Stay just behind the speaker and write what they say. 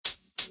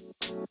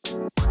Hey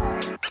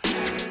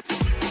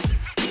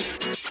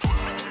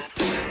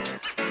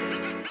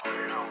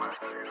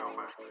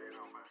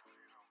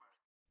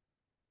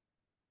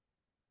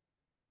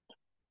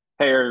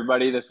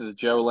everybody, this is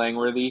Joe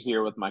Langworthy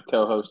here with my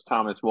co-host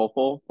Thomas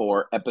Wolfel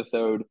for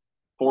episode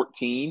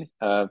 14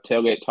 of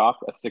Tailgate Talk,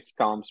 a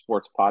six-column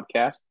sports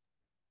podcast.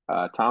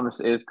 Thomas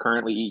is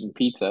currently eating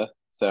pizza,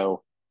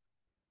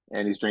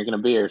 and he's drinking a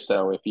beer.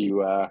 So if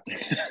you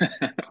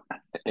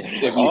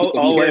if you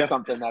hear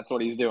something, that's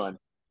what he's doing.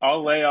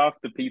 I'll lay off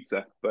the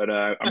pizza, but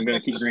I'm going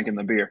to keep drinking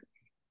the beer.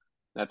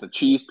 That's a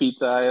cheese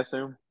pizza, I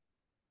assume.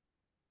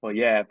 Well,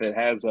 yeah, if it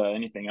has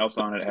anything else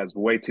on it, it has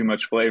way too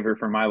much flavor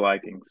for my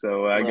liking.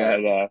 So I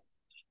Right. got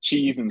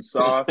cheese and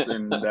sauce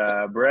and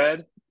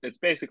bread. It's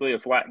basically a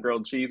flat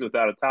grilled cheese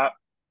without a top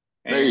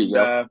There you and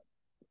go. uh,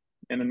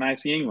 and a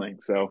nice Yingling.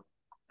 So,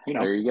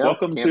 There you go.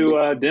 welcome Can't be.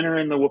 to dinner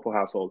in the Whipple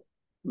household.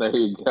 There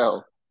you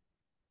go.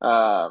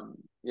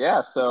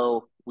 Yeah,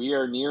 so we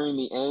are nearing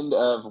the end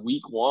of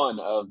week one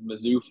of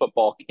Mizzou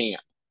football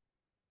camp.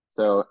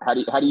 So how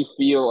do you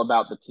feel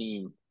about the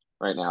team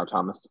right now,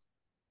 Thomas?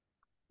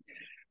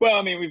 Well,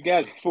 I mean, we've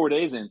got 4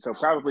 days in, so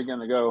probably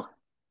going to go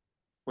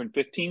win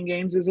 15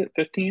 games, is it?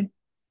 15?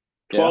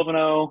 Yeah.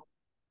 12-0.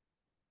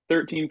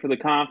 13 for the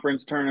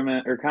conference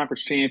tournament or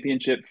conference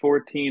championship,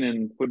 14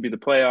 and would be the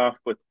playoff,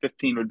 with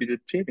 15 would be the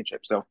championship.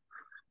 So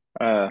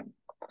I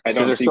Is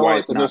don't there see still why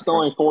only, it's is there not still for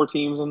us. only four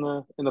teams in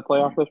the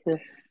playoff this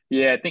year?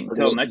 Yeah, I think Or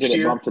until did next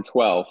it bump year. to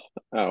 12?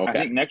 Oh, I okay.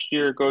 think next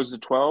year it goes to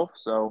 12.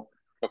 So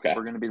Okay.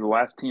 we're going to be the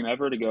last team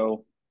ever to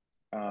go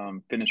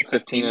finish 15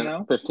 15 and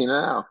and 0. 15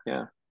 and 0.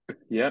 Yeah.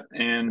 Yep.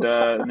 And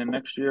then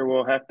next year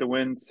we'll have to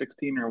win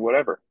 16 or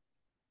whatever.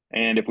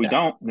 And if we Yeah.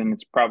 don't, then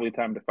it's probably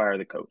time to fire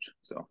the coach.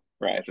 So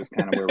Right. that's just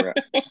kind of where we're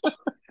at.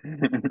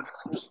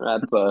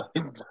 That's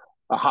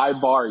a high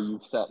bar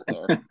you've set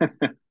there.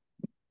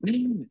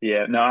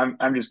 Yeah, no,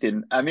 I'm just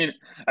kidding. I mean,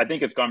 I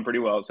think it's gone pretty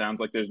well. It sounds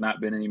like there's not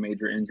been any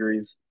major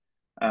injuries,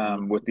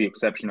 with the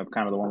exception of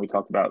kind of the one we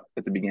talked about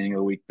at the beginning of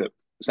the week that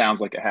sounds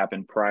like it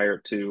happened prior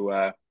to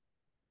Prior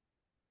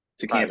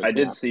camp. to I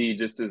did camp. see,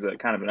 just as a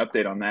kind of an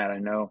update on that. I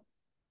know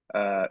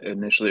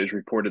initially it was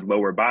reported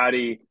lower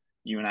body.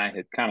 You and I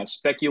had kind of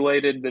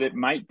speculated that it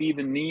might be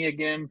the knee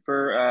again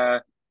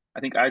for I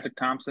think Isaac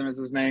Thompson is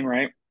his name,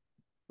 right?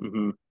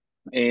 Hmm.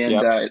 And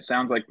Yep. it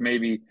sounds like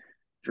maybe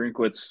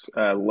Drinkwitz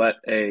let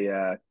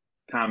a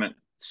comment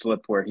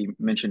slip where he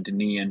mentioned a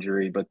knee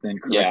injury, but then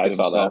Yeah, I corrected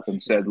saw that. himself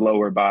and said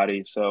lower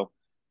body. So,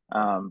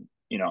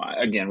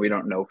 again, we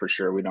don't know for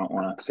sure. We don't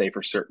want to say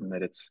for certain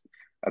that it's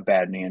a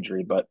bad knee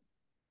injury, but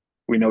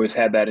we know he's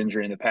had that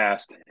injury in the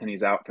past and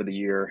he's out for the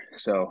year.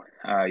 So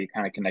you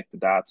kind of connect the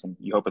dots and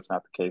you hope it's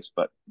not the case.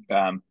 But,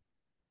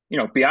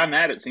 beyond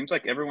that, it seems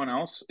like everyone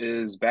else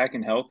is back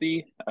and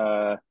healthy.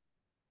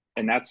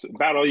 And that's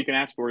about all you can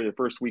ask for the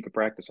first week of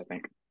practice, I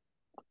think.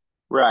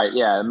 Right.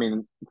 Yeah. I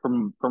mean,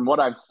 from what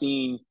I've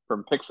seen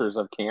from pictures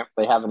of camp,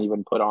 they haven't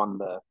even put on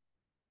the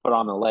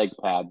leg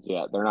pads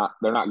yet. They're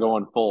not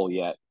going full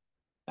yet.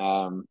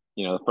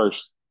 The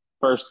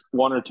first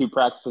one or two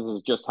practices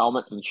is just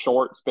helmets and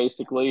shorts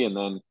basically, and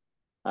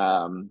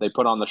then they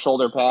put on the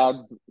shoulder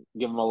pads,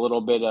 give them a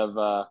little bit of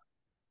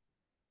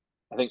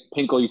I think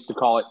Pinkle used to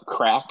call it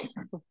crack,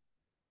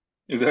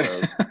 Is that, or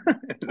is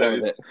what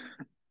was that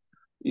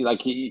it?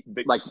 Like he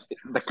big like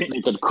pink,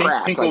 they could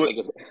crack, like Pinkle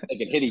they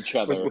could hit each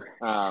was other,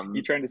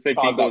 you trying to say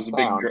cause Pinkle that was a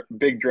big sound.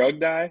 big drug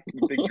guy?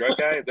 Big drug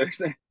guy? Is that what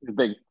you're saying? He's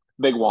a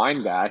big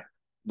wine guy,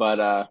 but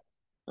uh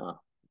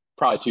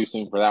probably too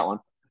soon for that one.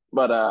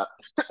 But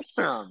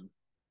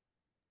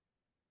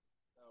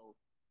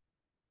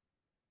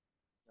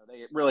so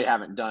they really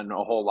haven't done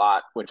a whole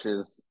lot, which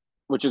is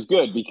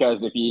good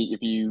because if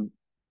you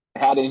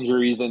had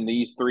injuries in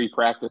these three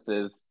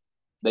practices,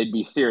 they'd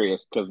be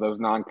serious because those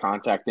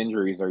non-contact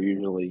injuries are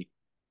usually,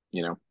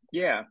 you know,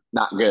 Yeah,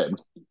 not good.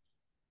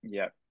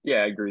 yeah,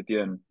 I agree with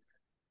you. And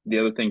the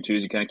other thing too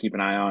is you kind of keep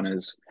an eye on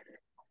is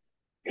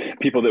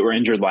people that were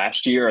injured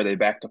last year. Are they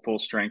back to full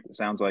strength? It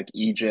sounds like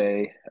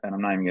EJ, and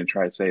I'm not even going to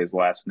try to say his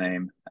last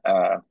name.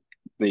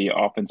 The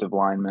offensive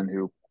lineman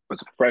who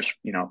was a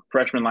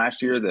freshman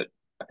last year that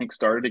I think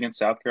started against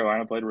South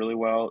Carolina, played really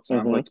well. It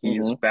sounds like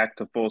he's Mm-hmm. back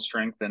to full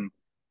strength and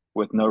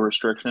with no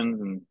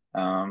restrictions, and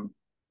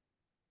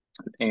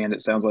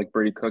it sounds like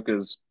Brady Cook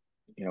is,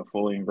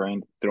 fully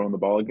ingrained throwing the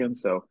ball again.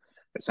 So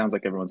it sounds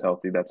like everyone's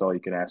healthy. That's all you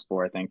can ask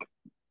for, I think.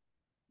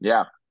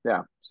 Yeah,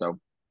 yeah. So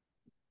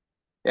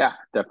yeah,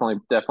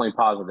 definitely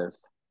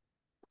positives.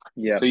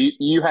 Yeah. So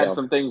you had So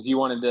some things you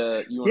wanted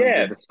to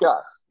yeah.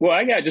 discuss. Well,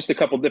 I got just a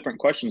couple different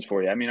questions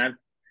for you. I mean,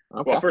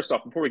 well, Okay. first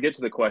off, before we get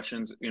to the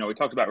questions, we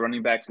talked about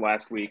running backs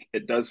last week.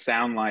 It does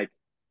sound like,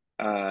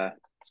 uh,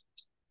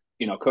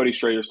 Cody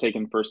Strader's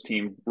taking first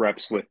team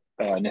reps with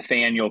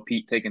Nathaniel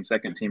Pete taking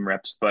second team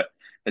reps, but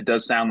it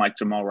does sound like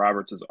Jamal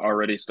Roberts is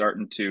already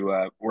starting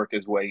to work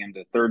his way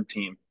into third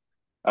team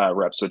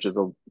reps, which is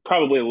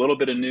probably a little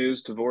bit of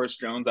news. Tavoris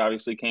Jones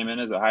obviously came in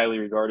as a highly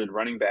regarded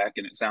running back,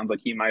 and it sounds like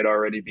he might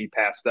already be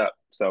passed up.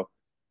 So,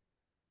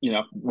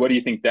 what do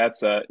you think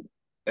that's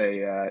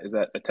is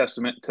that a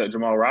testament to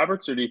Jamal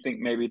Roberts, or do you think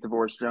maybe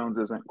DeVorce Jones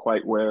isn't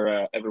quite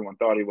where everyone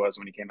thought he was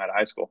when he came out of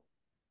high school?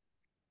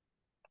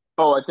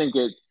 Oh, I think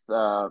it's.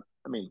 I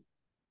mean,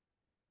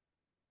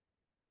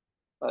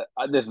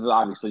 this is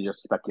obviously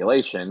just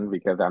speculation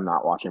because I'm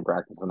not watching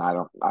practice and I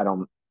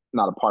don't,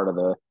 not a part of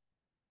the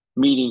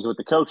meetings with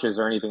the coaches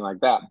or anything like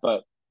that.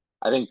 But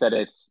I think that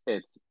it's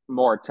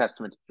more a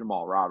testament to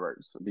Jamal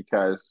Roberts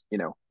because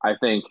I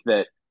think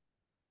that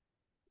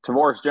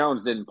Tavares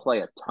Jones didn't play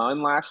a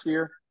ton last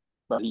year,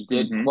 but he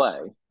did Mm-hmm. play.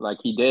 Like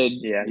he did,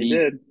 Yeah, he he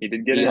did. He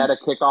did get he in. had a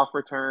kickoff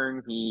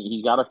return.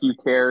 He got a few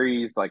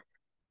carries. Like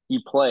he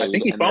I played,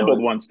 think he and there fumbled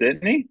was once,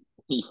 didn't he?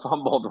 he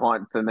fumbled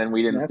once, and then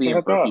we didn't That's see what I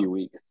him for a thought. few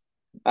weeks.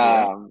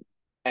 Yeah. Um,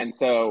 and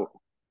so,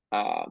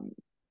 um,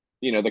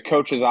 the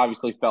coaches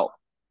obviously thought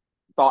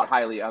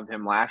highly of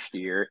him last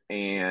year,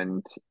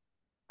 and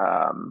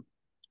um,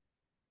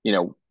 you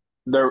know,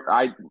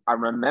 I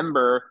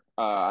remember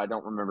I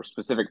don't remember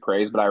specific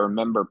praise, but I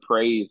remember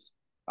praise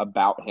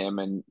about him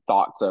and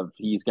thoughts of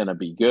he's going to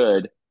be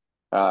good.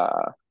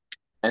 Uh,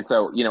 and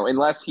so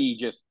unless he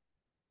just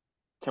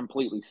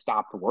completely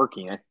stopped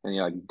working and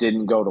like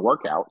didn't go to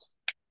workouts,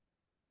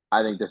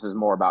 I think this is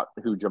more about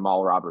who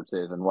Jamal Roberts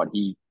is and what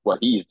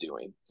he's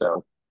doing.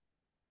 So,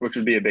 Which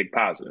would be a big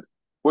positive.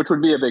 which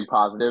would be a big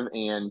positive,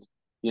 and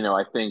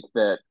I think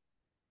that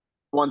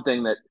one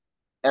thing that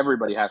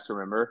everybody has to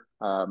remember,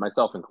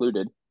 myself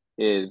included,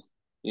 is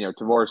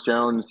Tavoris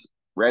Jones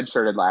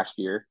redshirted last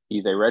year.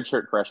 He's a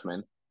redshirt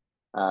freshman.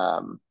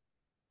 Um,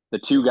 the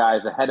two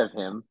guys ahead of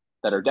him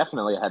that are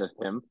definitely ahead of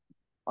him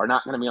are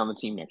not going to be on the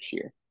team next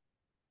year.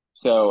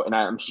 So, and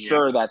I'm Yeah.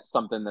 sure that's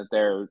something that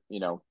they're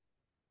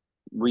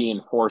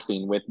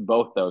reinforcing with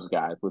both those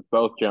guys, with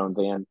both Jones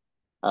and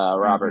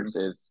Mm-hmm. Roberts,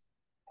 is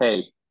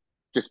hey,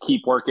 just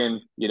keep working.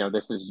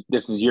 This is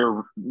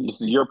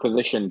your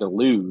position to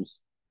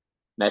lose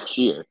next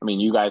year. I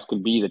mean, you guys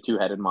could be the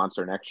two-headed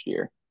monster next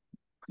year.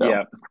 So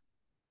Yeah.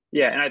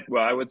 Yeah. And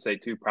I would say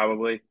too,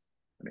 probably,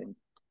 I mean,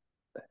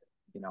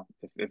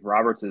 if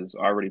Roberts is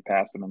already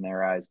past him in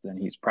their eyes, then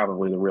he's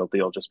probably the real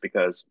deal just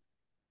because,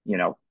 you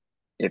know,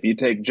 if you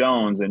take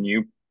Jones and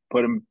you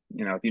put him,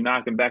 if you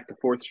knock him back to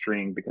fourth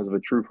string because of a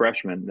true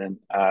freshman, then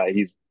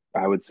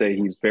I would say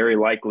he's very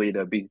likely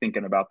to be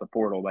thinking about the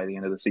portal by the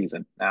end of the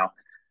season. Now,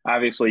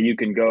 obviously, you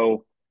can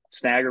go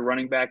snag a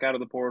running back out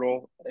of the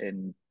portal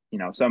and,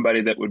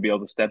 somebody that would be able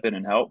to step in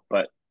and help.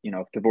 But,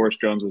 if DeVorce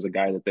Jones was a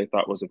guy that they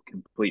thought was a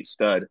complete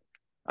stud,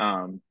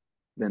 um,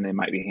 then they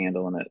might be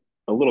handling it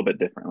a little bit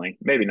differently.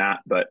 Maybe not,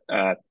 but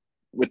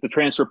with the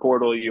transfer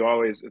portal,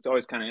 it's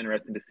always kind of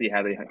interesting to see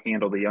how they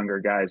handle the younger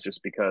guys,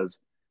 just because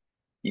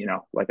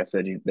like I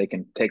said, they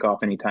can take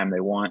off anytime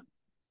they want,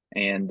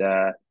 and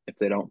if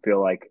they don't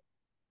feel like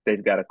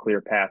they've got a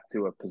clear path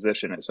to a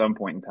position at some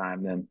point in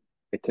time, then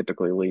they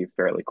typically leave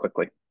fairly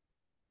quickly.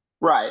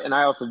 right, and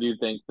I also do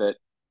think that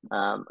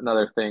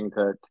another thing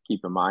to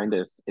keep in mind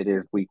is it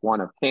is week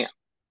one of camp,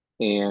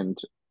 and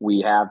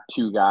we have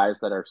two guys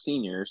that are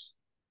seniors,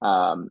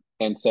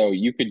 and so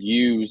you could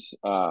use,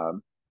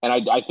 and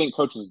I think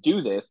coaches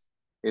do this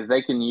is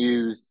they can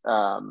use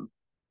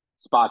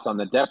spots on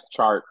the depth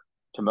chart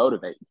to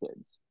motivate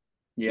kids.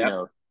 You Yep.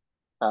 know,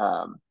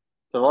 um,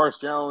 Tavares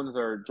Jones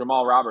or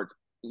Jamal Roberts,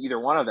 either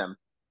one of them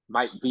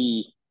might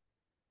be,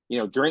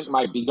 Drink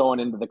might be going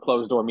into the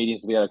closed door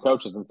meetings with the other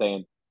coaches and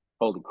saying,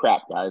 "Holy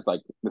crap, guys!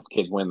 Like this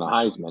kid's winning the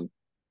Heisman,"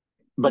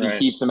 but he Right.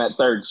 keeps him at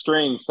third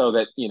string so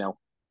that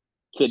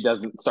kid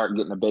doesn't start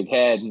getting a big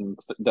head and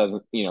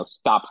doesn't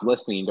stops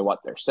listening to what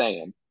they're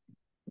saying.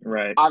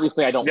 Right.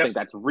 Obviously, I don't Yep. think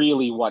that's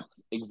really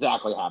what's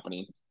exactly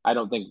happening. I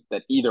don't think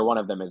that either one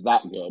of them is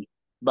that good,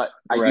 but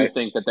I do Right.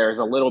 think that there's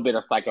a little bit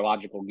of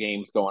psychological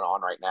games going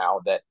on right now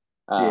that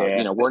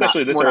Yeah. we're not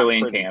Especially this we're not early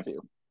in privy camp.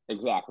 to.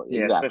 Exactly,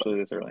 Yeah. exactly, Especially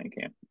this early in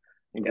camp.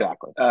 Yeah.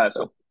 exactly. Uh,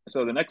 So so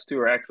so the next two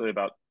are actually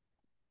about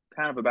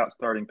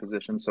starting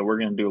positions. So we're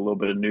going to do a little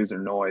bit of news or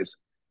noise.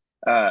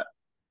 Uh,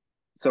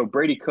 so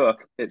Brady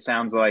Cook, it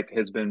sounds like,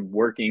 has been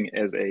working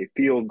as a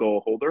field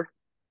goal holder.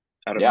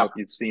 I don't know yeah, if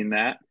you've seen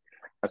that.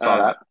 I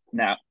saw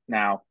that.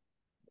 Now,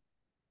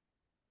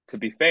 to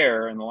be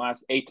fair, in the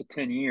last 8 to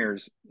 10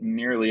 years,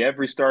 nearly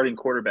every starting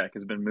quarterback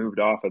has been moved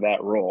off of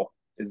that role.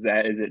 Is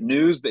it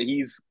news that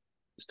he's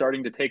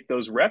starting to take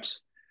those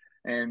reps,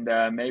 and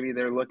maybe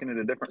they're looking at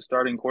a different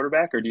starting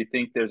quarterback, or do you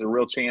think there's a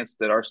real chance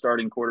that our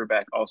starting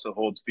quarterback also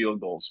holds field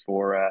goals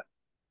for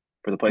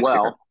the place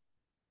kicker? Well,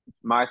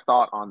 my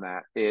thought on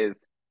that is,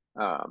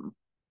 um,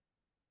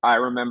 I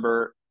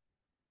remember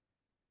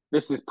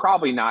this is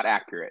probably not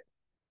accurate,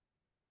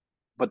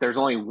 but there's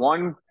only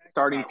one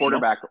starting Optional.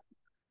 quarterback.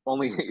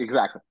 Only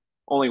exactly.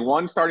 Only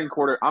one starting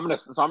quarter. I'm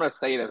gonna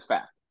say it as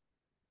fact.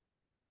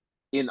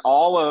 In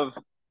all of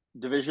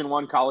Division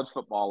One college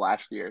football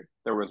last year,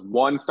 there was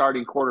one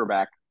starting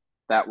quarterback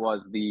that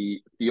was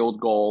the field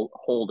goal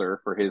holder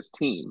for his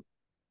team.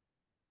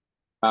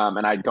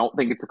 And I don't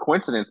think it's a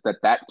coincidence that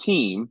that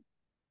team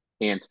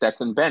and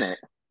Stetson Bennett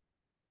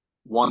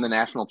won the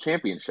national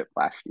championship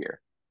last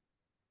year.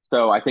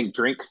 So I think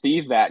Drink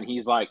sees that and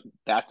he's like,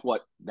 that's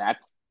what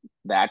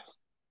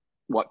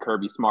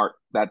Kirby Smart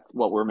That's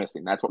what we're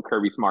missing. That's what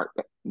Kirby Smart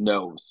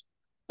knows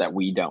that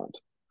we don't.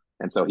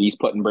 And so he's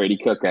putting Brady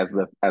Cook as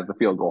the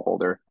field goal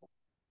holder,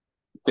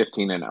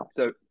 15-0.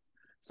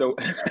 So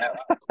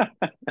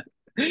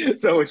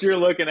so what you're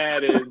looking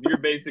at is you're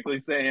basically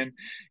saying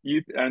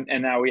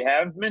and now we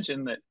have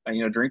mentioned that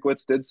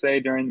Drinkwitz did say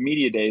during the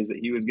media days that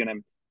he was going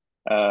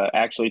to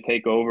actually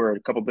take over a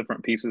couple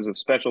different pieces of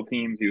special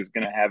teams. He was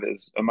going to have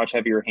a much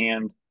heavier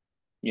hand,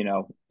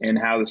 in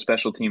how the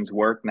special teams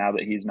work now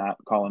that he's not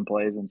calling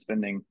plays and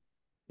spending,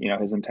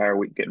 his entire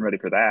week getting ready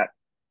for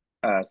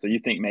that. So you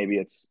think maybe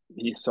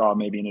he saw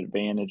maybe an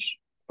advantage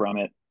from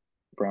it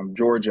from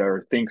Georgia,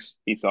 or thinks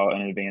he saw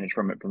an advantage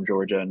from it from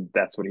Georgia, and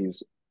that's what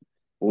he's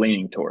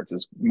leaning towards,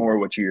 is more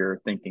what you're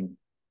thinking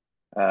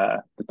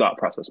the thought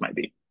process might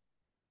be.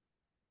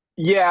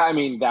 Yeah, I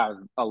mean that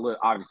was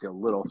obviously a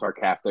little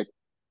sarcastic.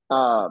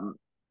 Um,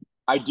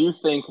 I do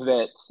think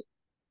that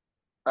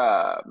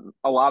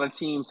a lot of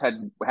teams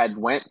had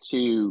went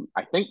to,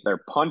 I think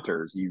they're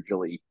punters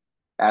usually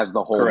as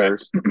the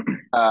Correct.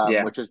 holders,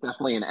 Yeah. which is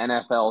definitely an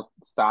NFL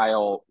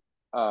style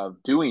of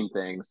doing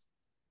things.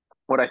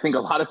 What I think a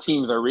lot of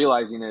teams are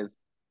realizing is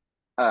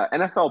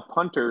NFL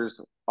punters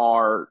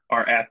are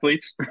Are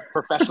athletes.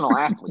 professional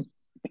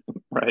athletes.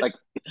 Right. Like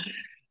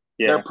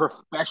Yeah. they're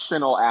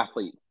professional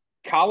athletes.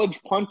 College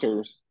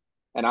punters,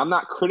 and I'm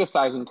not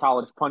criticizing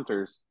college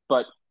punters,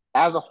 but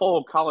as a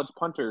whole, college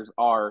punters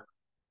are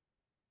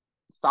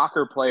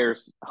soccer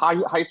players,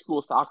 high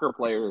school soccer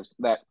players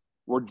that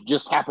were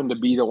just happened to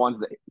be the ones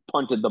that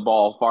punted the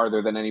ball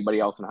farther than anybody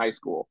else in high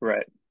school.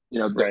 Right.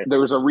 Th- Right. there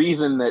was a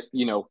reason that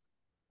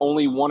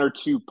only one or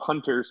two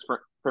punters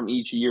from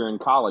each year in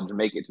college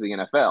make it to the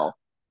NFL,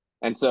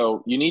 and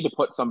so you need to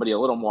put somebody a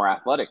little more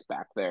athletic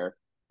back there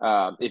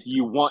if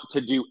you want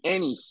to do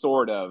any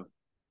sort of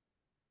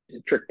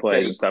Trick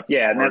plays and stuff. fakes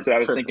Yeah, and that's or what I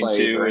was trick thinking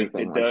plays or too.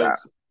 anything It like that.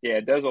 does. Yeah,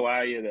 it does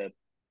allow you to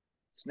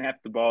snap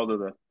the ball to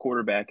the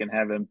quarterback and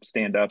have him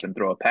stand up and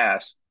throw a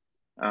pass.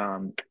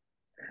 Um,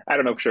 I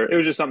don't know for sure. It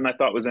was just something I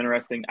thought was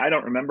interesting. I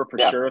don't remember for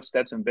Yeah, sure if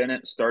Stetson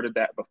Bennett started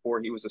that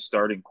before he was a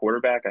starting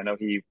quarterback. I know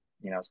he,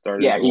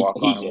 started yeah, as a walk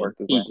he on and did, worked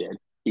his way. he did.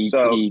 He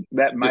So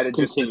that might just have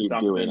just been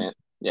continued doing something. it.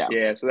 Yeah.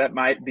 Yeah, so that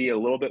might be a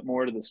little bit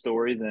more to the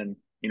story than,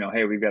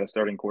 hey, we've got a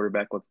starting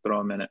quarterback. Let's throw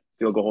him in at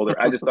field goal holder.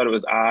 I just thought it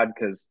was odd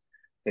because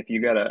if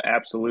you got an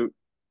absolute,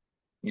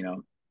 you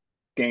know,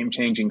 game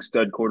changing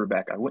stud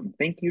quarterback, I wouldn't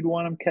think you'd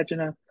want him catching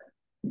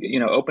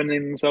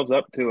opening themselves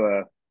up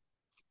to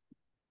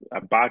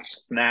a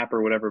botched snap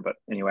or whatever. But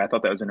anyway, I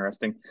thought that was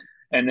interesting.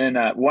 And then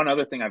one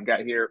other thing I've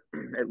got here,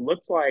 it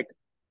looks like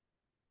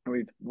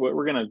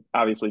we're going to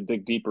obviously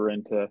dig deeper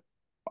into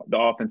the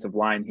offensive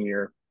line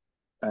here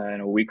in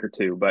a week or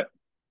two, but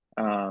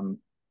um,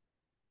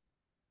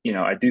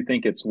 I do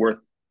think it's worth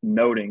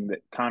noting that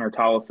Connor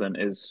Tollison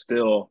is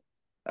still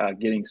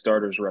getting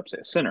starters reps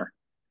at center.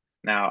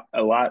 Now,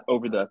 a lot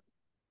over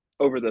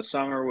the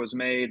summer was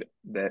made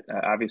that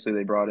obviously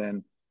they brought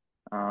in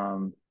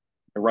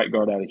a right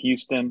guard out of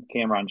Houston,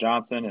 Cameron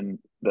Johnson, and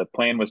the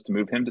plan was to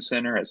move him to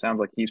center. It sounds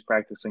like he's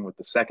practicing with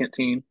the second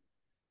team.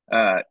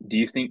 Do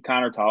you think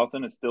Connor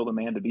Tollison is still the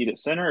man to beat at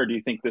center, or do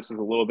you think this is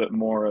a little bit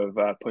more of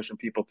pushing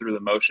people through the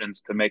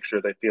motions to make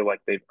sure they feel like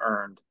they've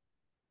earned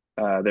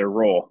their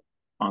role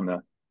on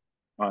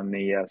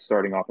the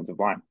starting offensive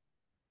line?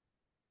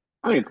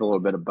 I think it's a little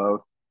bit of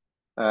both.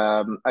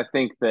 I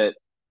think that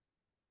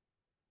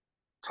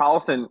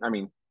Tollison, I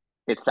mean,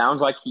 it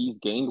sounds like he's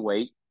gained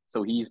weight,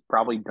 so he's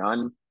probably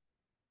done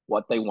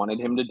what they wanted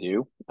him to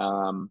do.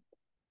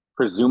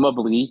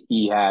 Presumably,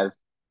 he has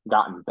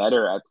gotten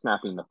better at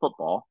snapping the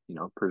football.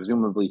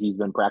 Presumably he's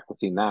been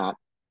practicing that.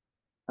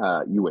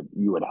 You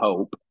would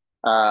hope.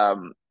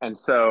 And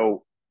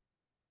so,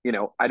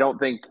 I don't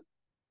think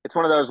it's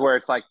one of those where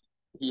it's like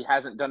he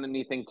hasn't done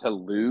anything to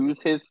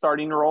lose his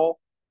starting role.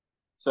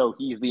 So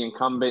he's the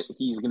incumbent.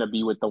 He's going to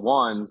be with the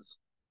ones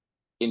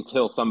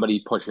until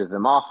somebody pushes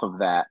him off of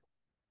that.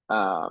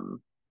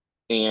 Um,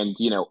 and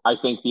I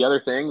think the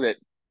other thing that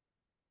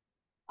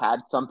had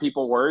some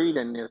people worried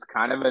and is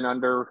kind of an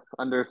under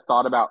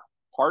thought about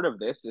part of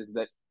this is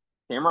that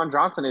Cameron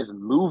Johnson is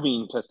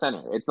moving to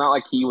center. It's not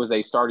like he was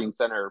a starting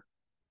center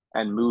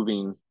and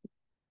moving,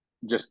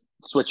 just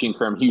switching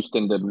from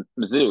Houston to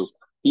Mizzou.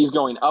 He's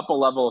going up a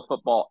level of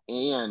football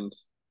and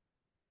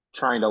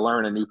trying to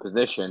learn a new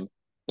position.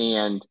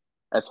 And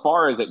as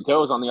far as it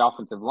goes on the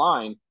offensive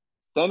line,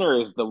 center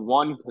is the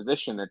one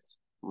position that's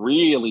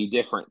really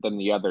different than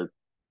the other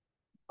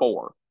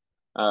four.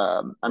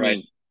 I Right.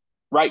 mean,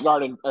 right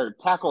guard or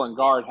tackle and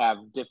guard have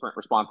different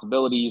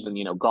responsibilities,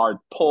 and guard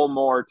pull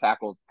more,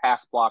 tackles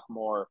pass block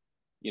more,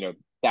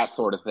 that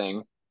sort of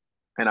thing.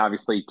 And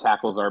obviously,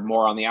 tackles are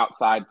more on the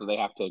outside, so they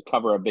have to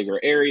cover a bigger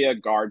area.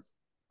 Guards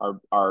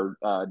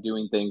are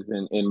doing things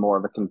in more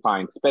of a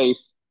confined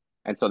space,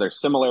 and so there's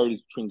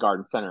similarities between guard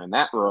and center in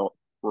that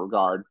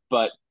regard.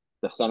 But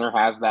the center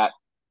has that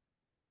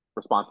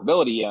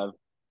responsibility of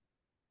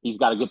he's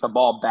got to get the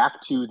ball back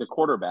to the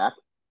quarterback.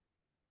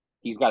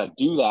 He's got to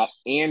do that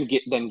and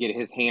get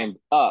his hands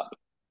up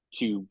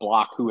to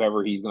block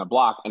whoever he's going to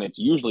block, and it's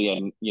usually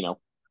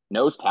a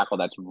nose tackle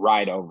that's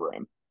right over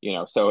him.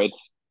 So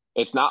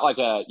it's not like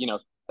a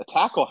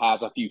tackle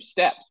has a few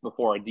steps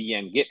before a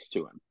DN gets to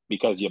him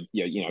because you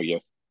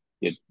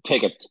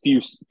take a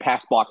few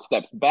pass block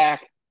steps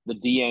back. The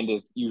D end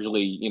is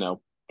usually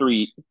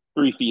 3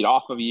 feet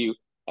off of you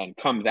and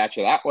comes at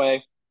you that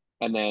way,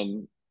 and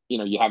then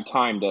you have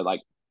time to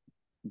like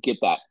get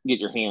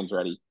your hands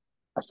ready.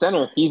 A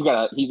center, he's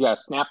got to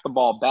snap the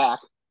ball back,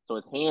 so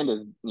his hand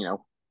is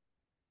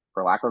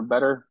for lack of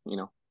better,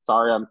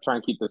 sorry, I'm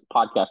trying to keep this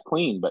podcast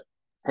clean, but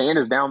his hand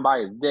is down by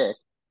his dick,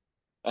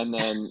 and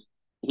then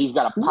he's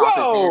got to pop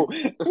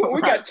his hand. Whoa,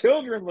 we Right. got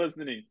children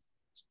listening.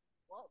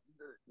 Well,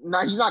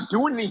 no, he's not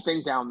doing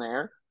anything down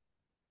there.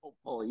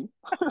 Hopefully,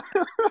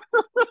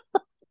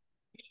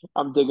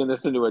 I'm digging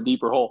this into a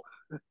deeper hole.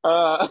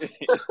 Uh,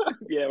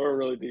 Yeah, we're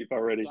really deep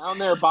already. down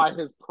there by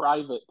his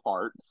private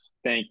parts.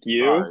 Thank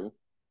you. Sorry.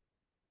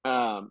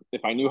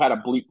 If I knew how to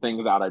bleep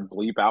things out, I'd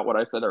bleep out what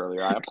I said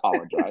earlier. I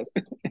apologize.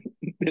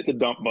 Hit the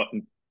dump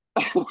button.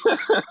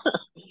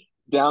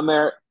 down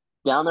there,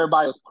 down there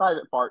by his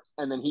private parts,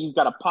 and then he's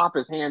got to pop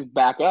his hands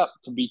back up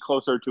to be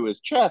closer to his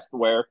chest,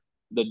 where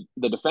the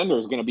defender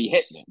is going to be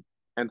hitting him.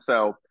 And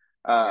so,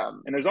 Yeah,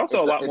 and there's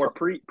also a lot it's more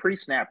pre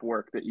snap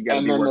work that you got to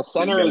and be then the you got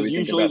center to is be thinking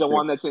usually about the too.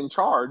 one that's in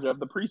charge of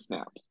the pre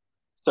snaps.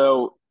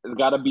 So it's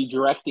got to be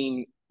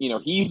directing.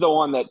 He's the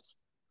one that's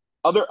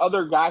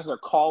other guys are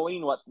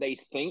calling what they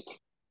think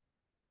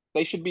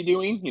they should be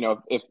doing.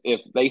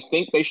 If they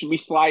think they should be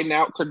sliding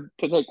out to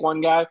take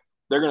one guy,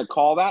 they're going to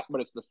call that.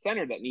 But it's the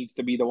center that needs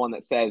to be the one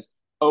that says,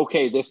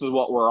 "Okay, this is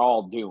what we're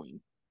all doing."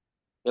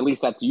 At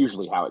least that's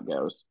usually how it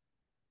goes.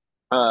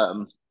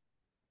 Um,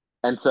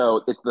 and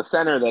so it's the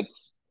center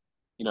that's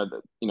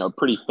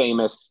pretty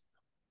famous.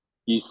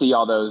 You see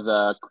all those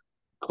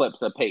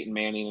clips of Peyton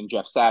Manning and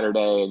Jeff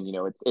Saturday, and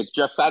it's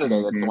Jeff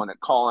Saturday that's the Mm-hmm. one that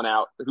calling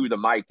out who the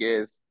mic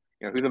is,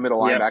 who the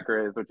middle Yep.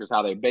 linebacker is, which is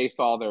how they base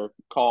all their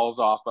calls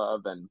off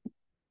of. And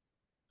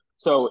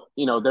so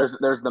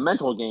there's the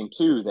mental game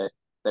too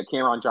that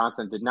Cameron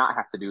Johnson did not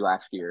have to do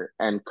last year,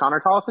 and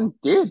Connor Tollison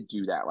did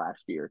do that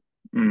last year,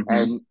 Mm-hmm.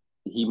 and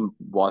he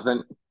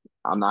wasn't.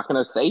 I'm not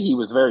going to say he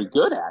was very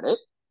good at it.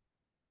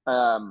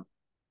 Um,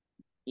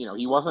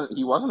 he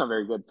wasn't a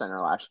very good center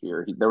last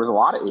year. There was a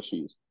lot of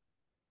issues,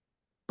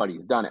 but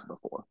he's done it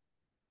before.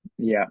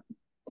 Yeah.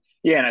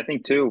 Yeah, and I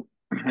think too,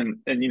 and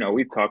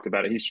we've talked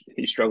about it.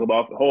 He struggled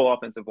off the whole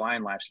offensive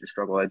line last year.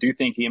 Struggled. I do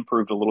think he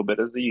improved a little bit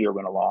as the year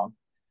went along.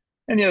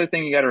 And the other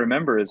thing you got to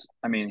remember is,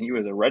 I mean, he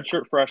was a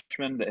redshirt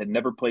freshman that had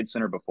never played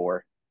center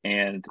before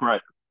and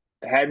Right.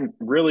 hadn't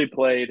really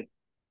played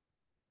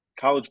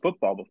college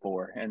football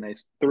before, and they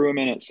threw him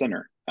in at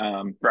center.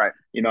 Right.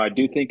 I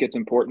do think it's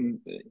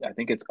important. I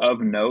think it's of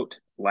note.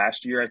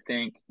 Last year, I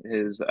think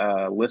his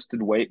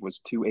listed weight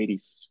was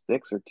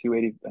 286 or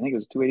 280. I think it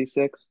was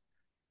 286.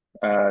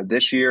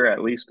 This year,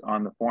 at least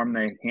on the form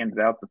they handed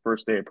out the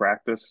first day of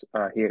practice,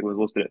 he was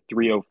listed at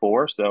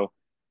 304. So,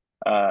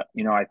 I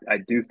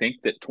do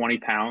think that 20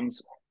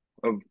 pounds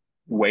of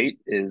weight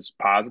is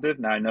positive.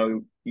 Now, I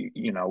know,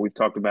 we've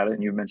talked about it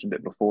and you mentioned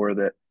it before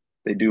that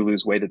they do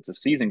lose weight as the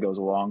season goes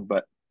along,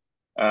 but,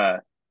 uh,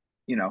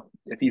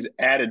 if he's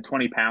added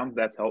 20 pounds,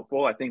 that's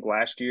helpful. I think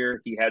last year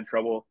he had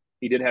trouble.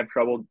 He did have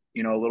trouble, a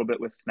little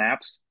bit with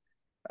snaps.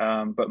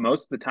 But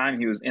most of the time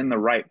he was in the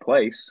right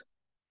place.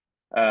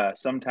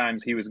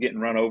 Sometimes he was getting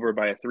run over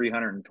by a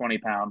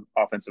 320-pound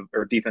offensive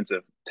or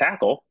defensive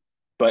tackle,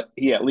 but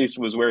he at least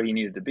was where he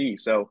needed to be.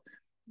 So,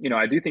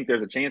 I do think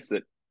there's a chance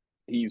that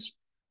he's,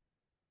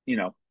 you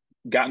know,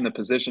 gotten the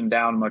position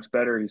down much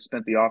better. He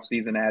spent the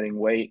offseason adding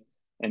weight,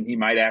 and he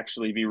might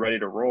actually be ready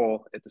to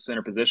roll at the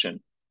center position.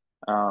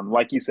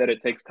 Like you said,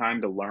 it takes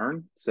time to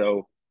learn.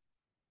 So,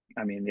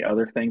 I mean, the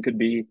other thing could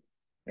be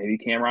maybe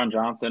Cameron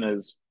Johnson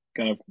is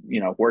going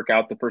to, work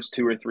out the first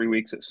 2 or 3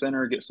 weeks at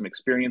center, get some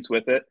experience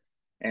with it.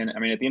 And I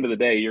mean, at the end of the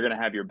day, you're going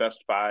to have your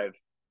best five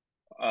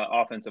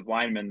offensive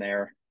linemen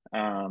there,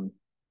 um,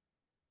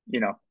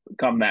 you know,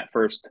 come that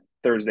first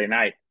Thursday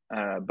night.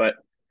 But,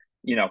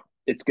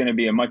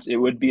 it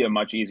would be a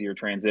much easier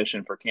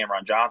transition for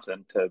Cameron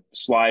Johnson to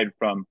slide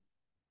from,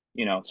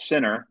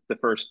 center the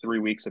first 3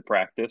 weeks of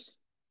practice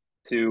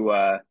to,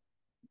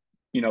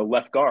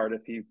 left guard.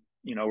 If he,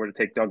 were to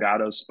take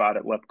Delgado's spot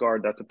at left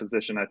guard, that's a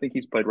position. I think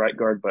he's played right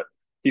guard, but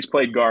he's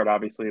played guard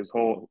obviously his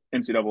whole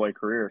NCAA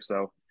career.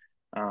 So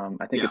I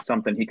think Yeah. it's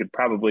something he could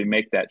probably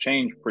make that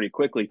change pretty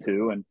quickly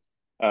too. And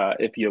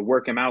if you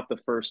work him out the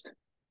first,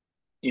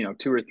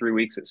 2 or 3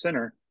 weeks at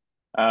center,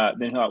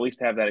 then he'll at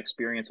least have that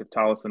experience if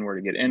Tollison were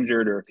to get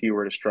injured or if he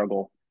were to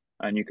struggle,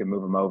 and you can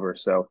move him over.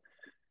 So,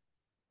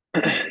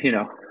 you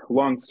know,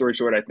 long story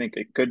short, I think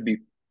it could be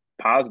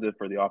positive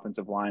for the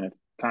offensive line if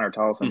Connor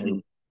Tollison,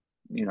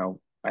 Mm-hmm. who,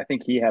 I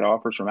think he had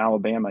offers from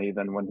Alabama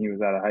even when he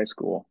was out of high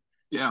school.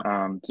 Yeah.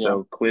 Yeah.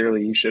 So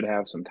clearly he should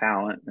have some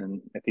talent,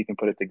 and if he can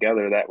put it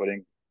together, that would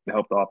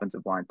help the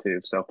offensive line too.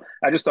 So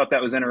I just thought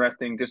that was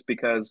interesting, just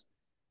because,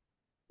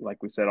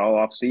 like we said, all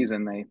off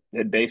season they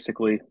had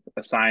basically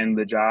assigned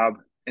the job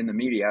in the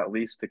media, at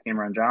least, to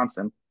Cameron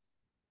Johnson,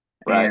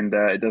 Right. and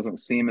it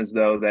doesn't seem as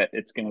though that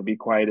it's going to be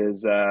quite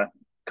as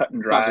cut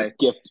and It's not dry, just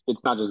gift.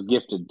 It's not just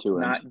gifted to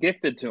him. not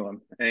gifted to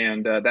him,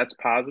 and that's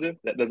positive.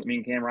 That doesn't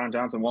mean Cameron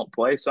Johnson won't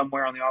play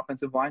somewhere on the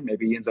offensive line.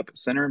 Maybe he ends up at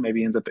center, maybe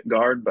he ends up at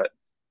guard, but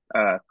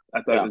I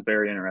thought it Yeah. was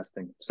very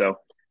interesting. So,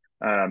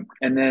 and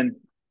then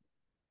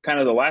kind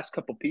of the last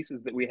couple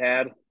pieces that we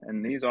had,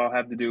 and these all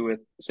have to do with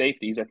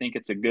safeties. I think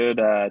it's a good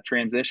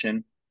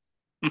transition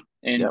Yep.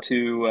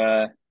 into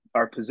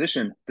our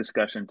position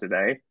discussion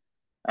today.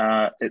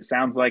 It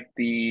sounds like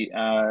the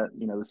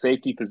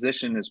safety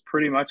position is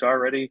pretty much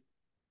already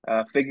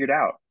figured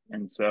out,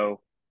 and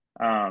so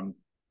um,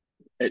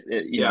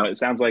 Yeah. it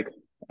sounds like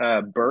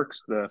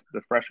Burks, the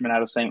freshman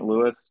out of St.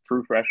 Louis,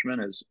 true freshman,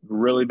 has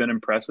really been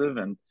impressive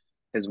and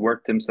has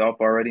worked himself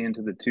already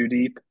into the two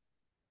deep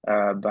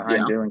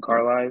behind Yeah. Jalen Yeah.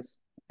 Carlies,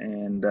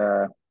 and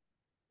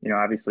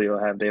obviously you'll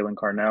have Dalen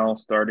Carnell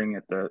starting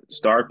at the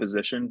star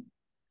position.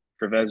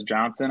 Trevez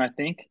Johnson, I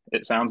think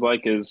it sounds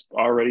like, is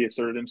already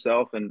asserted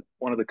himself, and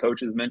one of the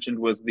coaches mentioned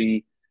was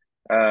the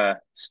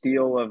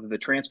steal of the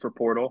transfer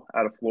portal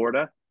out of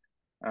Florida.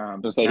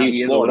 So say Now he's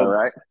he is a Florida, little,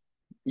 right?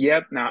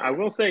 yep. Now I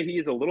will say he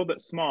is a little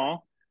bit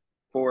small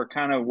for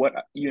kind of what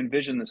you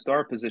envision the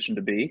star position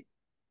to be.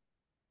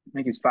 I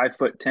think he's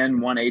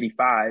 5'10",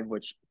 185,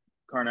 which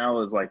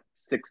Carnell is like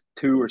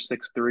 6'2" or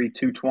 6'3",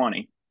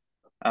 220.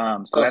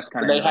 So Oh, that's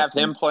kind of they have him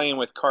interesting. playing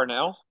with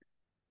Carnell.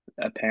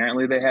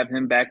 Apparently, they have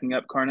him backing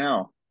up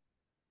Carnell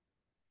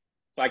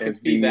So I could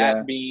as see the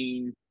that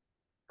being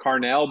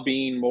Carnell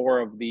being more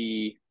of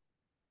the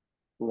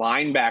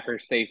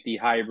linebacker safety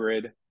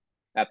hybrid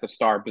at the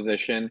star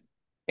position,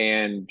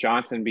 and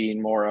Johnson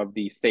being more of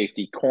the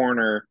safety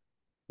corner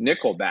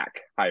nickelback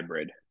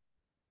hybrid at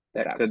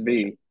that that could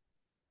position. be.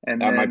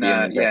 And That might then be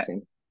an yeah,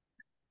 interesting.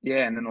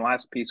 yeah, and then the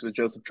last piece was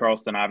Joseph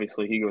Charleston.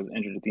 Obviously, he goes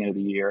injured at the end of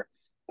the year,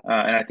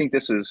 and I think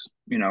this is,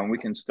 we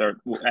can start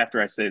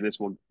after I say this.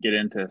 We'll get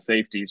into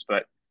safeties,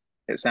 but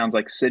it sounds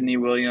like Sidney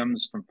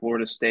Williams from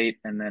Florida State,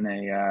 and then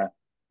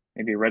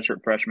maybe a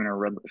redshirt freshman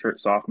or a redshirt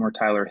sophomore,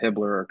 Tyler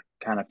Hibbler, are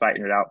kind of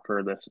fighting it out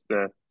for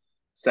the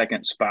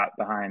second spot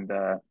behind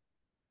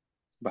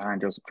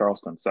Joseph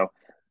Charleston. So,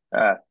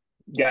 uh,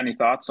 got any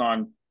thoughts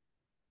on?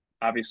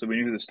 Obviously, we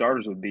knew who the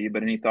starters would be,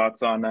 but any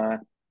thoughts on the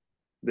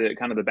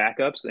kind of the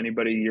backups?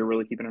 Anybody you're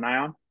really keeping an eye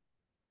on?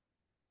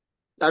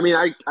 I mean,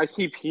 I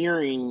keep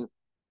hearing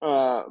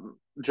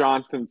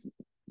Johnson's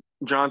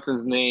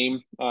Johnson's name,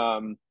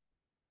 and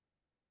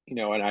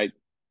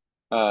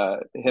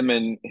him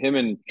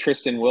and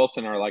Tristan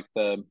Wilson are like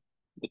the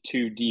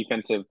two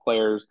defensive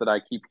players that I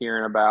keep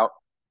hearing about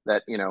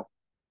that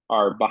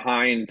are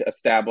behind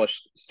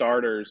established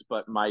starters,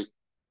 but might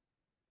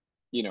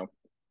you know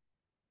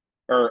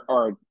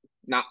or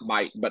not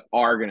might but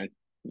are gonna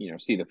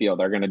see the field.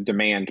 They're gonna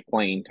demand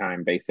playing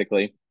time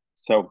basically.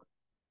 So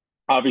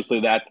obviously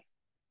that's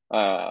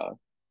uh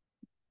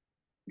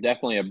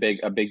definitely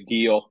a big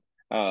deal,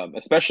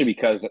 especially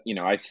because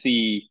I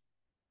see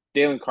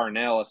Dalen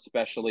Carnell,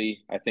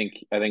 especially. I think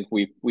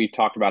we've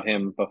talked about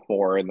him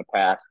before in the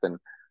past, and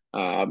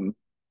um,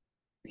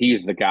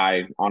 he's the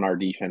guy on our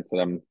defense that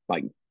I'm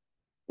like,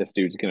 this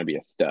dude's going to be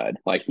a stud.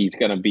 Like he's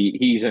an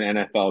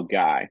NFL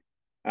guy,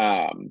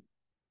 um,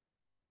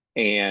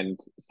 and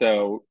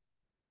so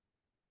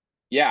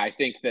yeah, I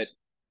think that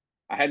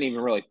I hadn't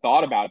even really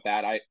thought about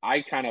that.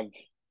 I kind of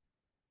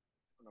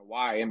don't know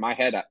why in my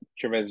head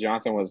Trevez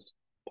Johnson was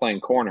playing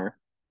corner,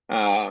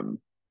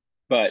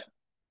 but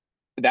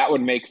that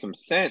would make some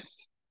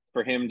sense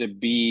for him to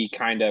be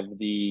kind of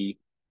the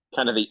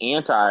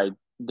anti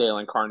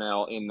Dalen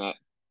Carnell in that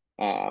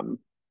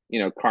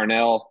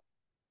Carnell,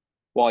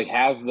 while he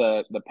has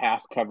the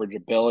pass coverage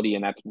ability,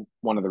 and that's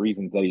one of the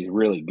reasons that he's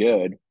really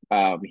good.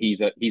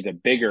 He's a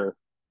bigger,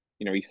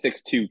 he's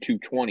 6'2",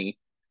 220.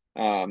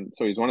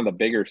 So he's one of the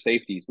bigger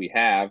safeties we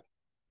have.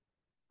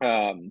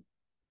 Um,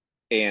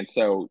 and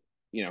so,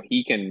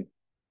 he can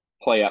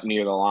play up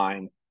near the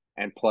line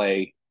and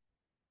play,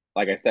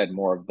 like I said,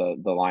 more of the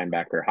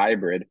linebacker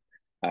hybrid.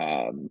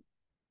 Um,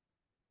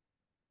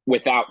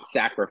 without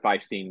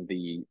sacrificing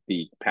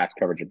the pass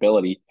coverage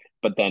ability.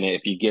 But then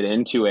if you get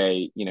into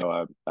a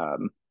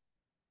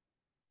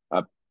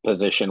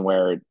position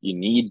where you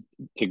need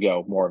to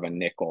go more of a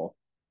nickel,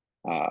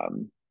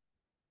 um,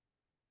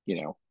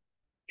 you know,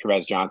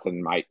 Trevez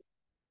Johnson might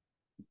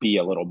be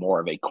a little more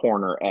of a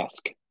corner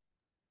esque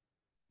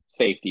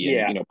safety,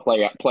 and Yeah,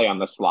 play on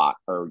the slot,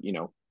 or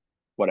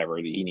whatever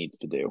he needs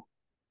to do.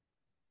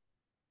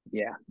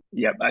 yeah,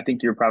 yep. I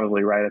think you're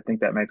probably right. I think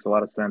that makes a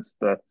lot of sense.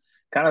 The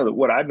kind of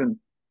what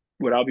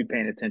I'll be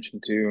paying attention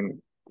to,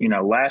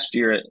 and last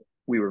year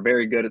we were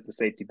very good at the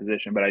safety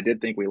position, but I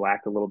did think we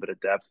lacked a little bit of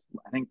depth.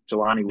 I think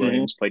Jelani Mm-hmm.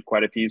 Williams played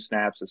quite a few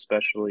snaps,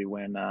 especially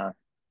when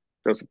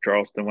Joseph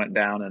Charleston went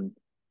down, and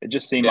it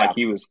just seemed like Yeah,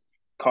 he was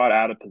caught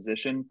out of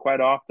position quite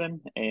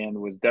often, and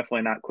was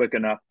definitely not quick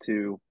enough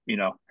to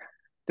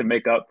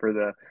make up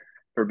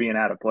for being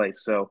out of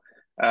place. So,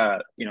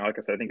 like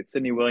I said, I think it's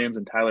Sidney Williams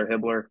and Tyler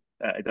Hibbler.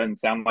 It doesn't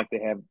sound like they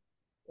have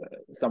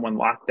someone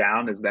locked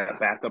down as that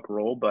backup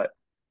role, but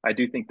I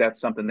do think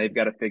that's something they've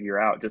got to figure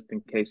out just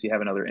in case you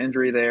have another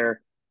injury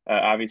there.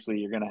 Obviously,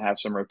 you're going to have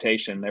some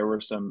rotation. There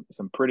were some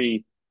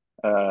pretty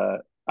uh,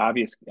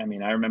 obvious. I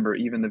mean, I remember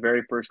even the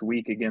very first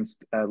week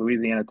against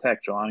Louisiana Tech,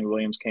 Jelani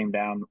Williams came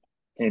in.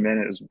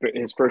 It was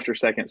his first or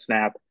second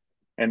snap,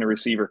 and the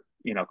receiver,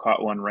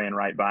 caught one, ran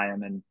right by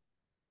him, and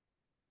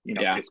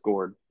Yeah, they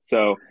scored.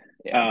 So,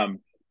 yeah, um,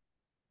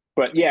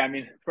 but yeah, I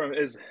mean, from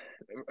as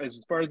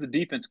far as the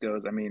defense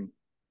goes, I mean,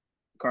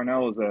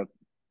 Carnell is a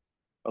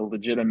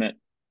legitimate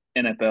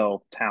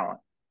NFL talent,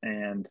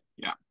 and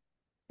yeah,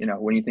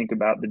 when you think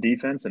about the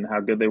defense and how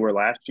good they were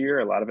last year,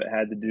 a lot of it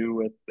had to do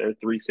with their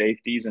three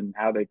safeties and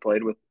how they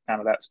played with kind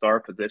of that star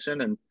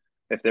position. And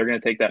if they're going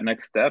to take that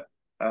next step,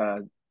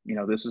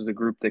 this is a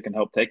group that can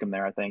help take them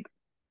there, I think.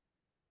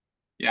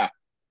 yeah,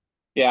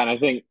 yeah. And I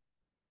think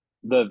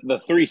the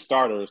three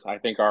starters I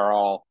think are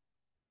all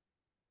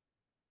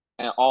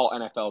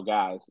NFL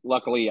guys.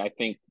 Luckily, I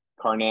think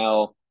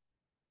Carnell.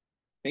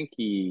 I think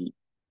he's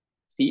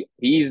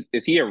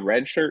is he a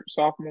redshirt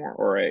sophomore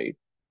or a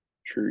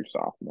true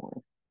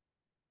sophomore?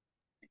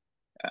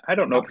 I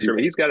don't know No, for sure,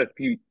 but he's got a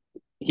few.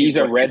 He's he's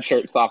a what,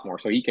 redshirt sophomore,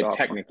 so he could sophomore?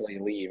 technically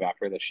leave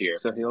after this year.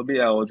 So he'll be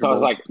So I was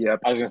eligible. like, Yep.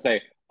 I was gonna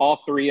say all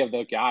three of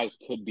the guys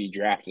could be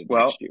drafted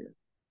Well, next year.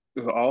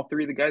 all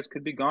three of the guys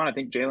could be gone. I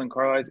think Jalen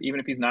Carlisle, even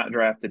if he's not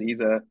drafted,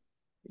 he's a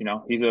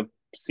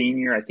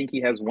senior. I think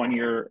he has 1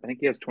 year. I think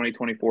he has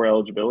 2024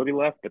 eligibility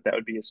left, but that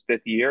would be his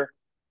fifth year.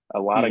 A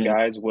lot of Mm-hmm.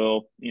 guys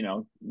will,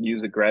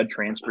 use a grad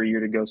transfer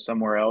year to go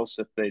somewhere else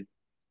if they,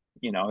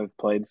 have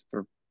played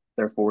for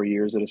their 4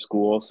 years at a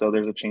school. So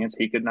there's a chance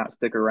he could not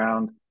stick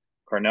around.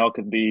 Carnell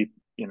could be,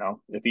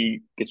 if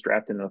he gets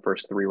drafted in the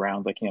first 3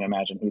 rounds, I can't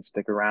imagine he'd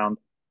stick around.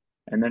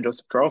 And then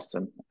Joseph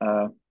Charleston,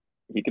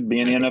 he could be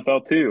in I the think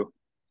NFL too.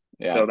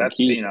 yeah, I So think that's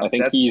he's I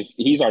think that's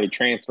he's already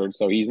transferred,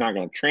 so he's not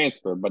going to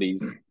transfer, but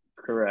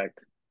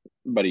correct.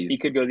 He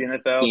he's could go to the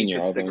NFL. He senior,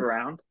 could I stick think.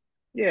 around.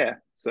 Yeah.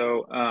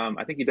 So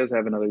I think he does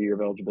have another year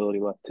of eligibility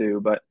left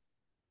too. But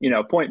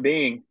point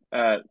being,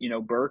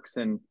 Burks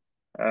and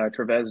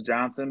Trevez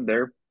Johnson,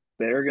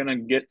 they're going to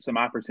get some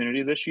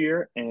opportunity this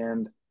year,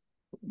 and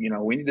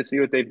we need to see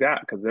what they've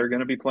got because they're going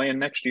to be playing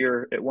next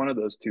year at one of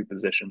those two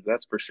positions.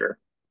 That's for sure.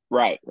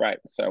 Right, right.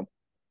 So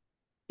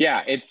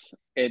yeah, it's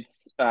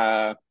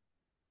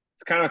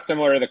kind of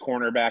similar to the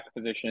cornerback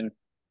position,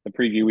 the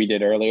preview we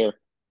did earlier.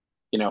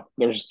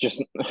 There's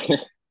just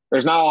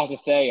there's not a lot to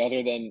say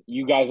other than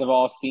you guys have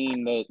all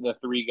seen the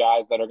three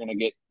guys that are going to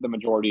get the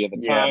majority of the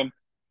Yeah. time.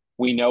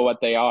 We know what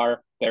they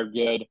are. They're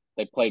good.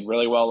 They played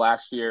really well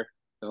last year.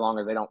 As long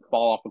as they don't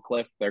fall off a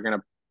cliff, they're going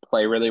to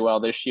play really well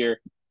this year.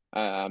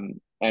 And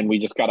we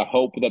just got to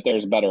hope that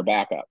there's better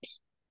backups.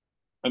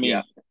 I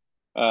Yeah.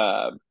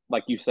 mean,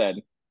 like you said,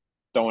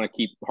 don't want to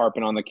keep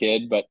harping on the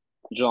kid, but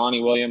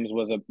Jelani Williams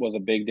was a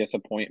big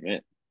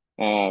disappointment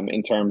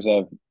in terms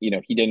of he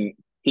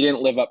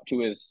didn't live up to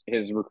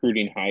his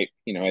recruiting hype.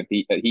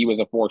 He was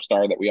a 4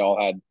 star that we all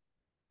had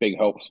big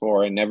hopes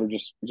for, and never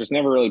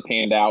never really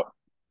panned out,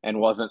 and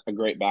wasn't a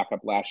great backup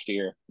last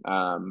year.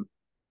 I'm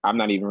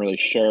not even really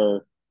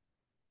sure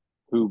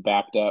who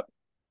backed up.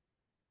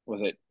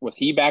 Was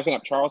he backing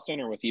up Charleston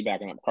or was he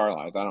backing up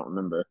Carlisle? I don't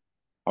remember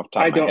off the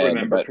top I of my don't head,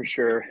 remember but for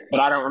sure.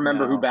 I don't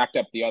remember who No, backed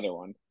up the other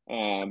one.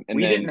 And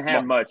we then didn't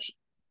have much.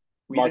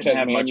 We didn't Martez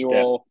have much depth.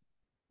 Manuel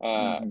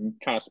Hmm.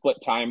 kind of split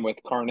time with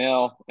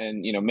Carnell,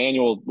 and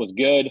Manuel was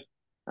good,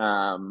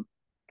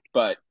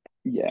 but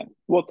Yeah.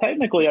 Well,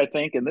 technically, I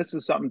think, and this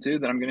is something too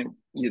that I'm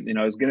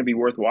gonna, is gonna be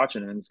worth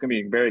watching, and it's gonna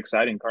be very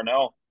exciting.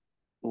 Carnell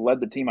led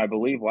the team, I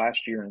believe,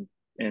 last year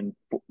in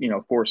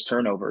forced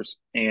turnovers,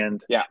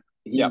 and yeah,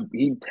 yeah,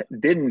 he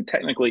didn't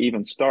technically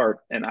even start,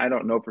 and I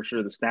don't know for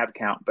sure the snap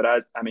count, but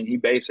I mean he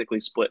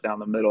basically split down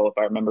the middle, if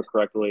I remember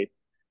correctly,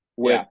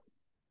 with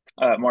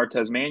yeah,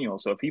 Martez Manuel.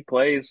 So if he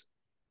plays,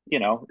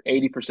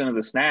 80% of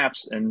the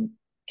snaps and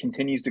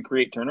continues to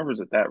create turnovers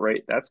at that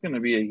rate, that's going to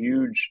be a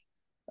huge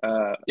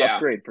yeah,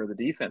 upgrade for the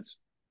defense.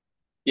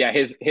 yeah.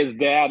 His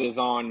dad is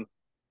on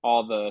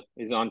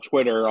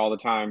Twitter all the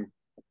time,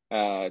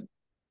 uh,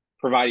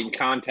 providing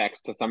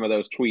context to some of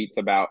those tweets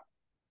about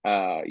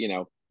uh, you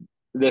know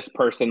this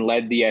person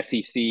led the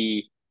SEC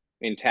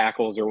in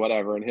tackles or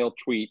whatever, and he'll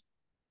tweet,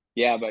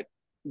 yeah, but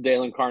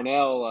Dalen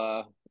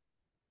Carnell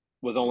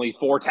was only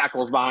 4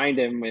 tackles behind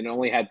him and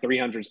only had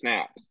 300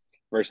 snaps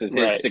versus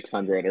his Right.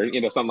 600,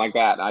 or something like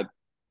that. I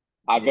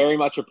Yeah. very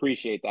much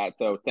appreciate that.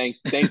 So thank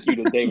you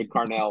to David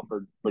Carnell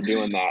for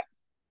doing that.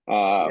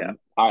 Yeah.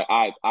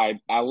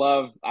 I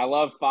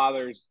love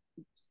fathers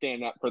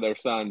standing up for their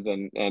sons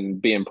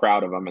and being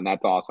proud of them, and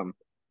that's awesome.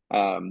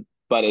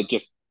 But it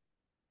just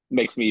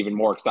makes me even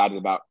more excited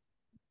about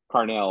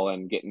Carnell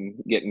and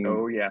getting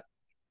Oh yeah.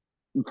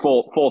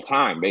 full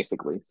time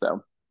basically.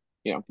 So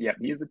Yeah.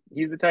 He's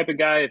the type of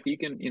guy, if he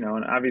can,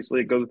 and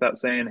obviously it goes without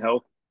saying,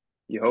 health.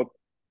 You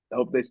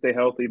hope they stay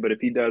healthy, but if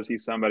he does,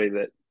 he's somebody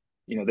that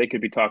they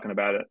could be talking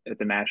about it at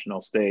the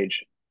national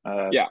stage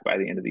yeah, by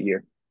the end of the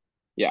year.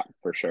 yeah,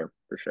 for sure,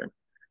 for sure.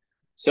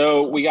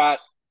 So So we got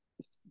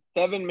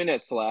 7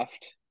 minutes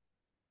left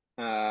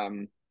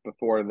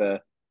before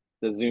the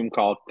Zoom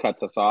call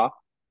cuts us off,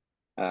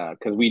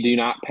 because we do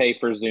not pay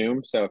for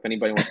Zoom. So if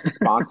anybody wants to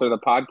sponsor the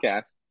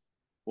podcast,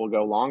 we'll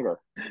go longer.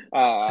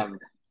 Um,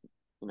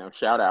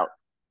 shout out.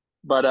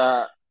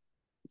 But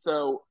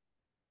so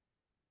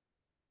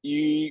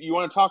you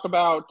want to talk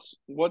about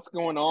what's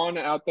going on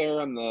out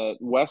there on the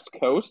west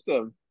coast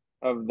of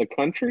the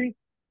country?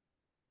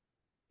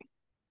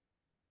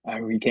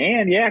 We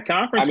can, yeah. I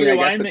Conference mean, I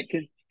guess realignment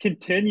it's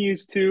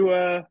continues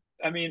to.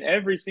 I mean,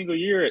 every single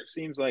year it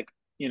seems like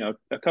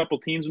a couple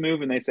teams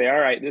move and they say, "All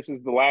right, this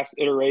is the last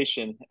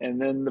iteration," and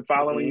then the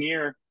following Mhm.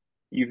 year,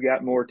 you've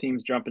got more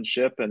teams jumping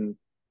ship and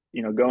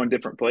going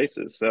different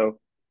places. So,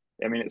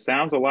 I mean, it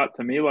sounds a lot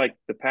to me like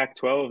the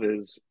Pac-12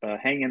 is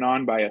hanging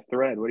on by a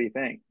thread. What do you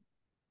think?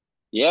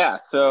 Yeah.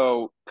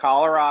 So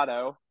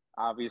Colorado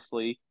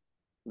obviously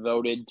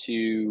voted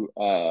to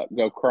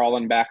go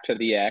crawling back to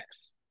the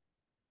X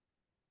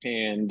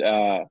and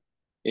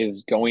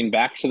is going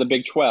back to the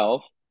Big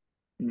 12.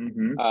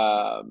 Mm-hmm.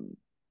 Um,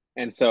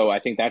 and so I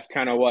think that's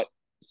kind of what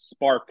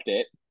sparked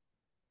it.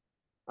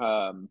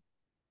 Um,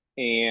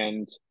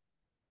 and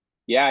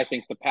yeah, I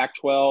think the Pac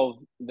 12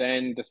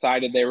 then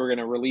decided they were going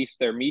to release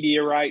their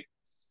media rights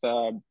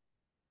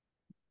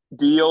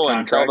deal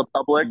and tell the Contract.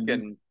 public. Mm-hmm.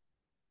 And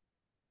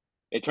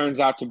it turns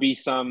out to be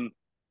some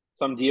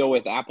deal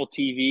with Apple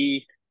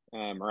TV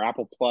or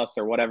Apple Plus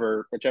or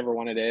whatever, whichever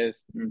one it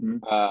is.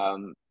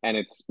 Mm-hmm. And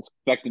it's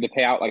expected to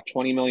pay out like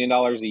 $20 million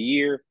a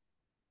year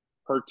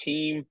per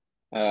team,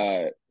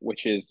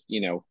 which is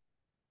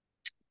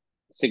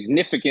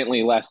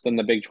significantly less than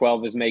the Big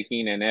 12 is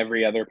making and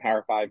every other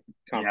Power Five Yeah.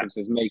 conference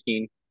is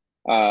making.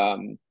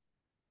 Um,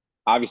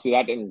 Obviously,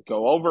 that didn't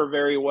go over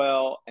very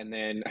well. And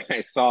then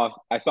I saw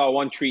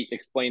one tweet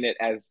explain it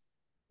as,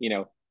 you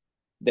know,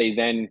 they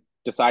then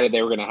decided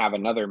they were going to have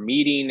another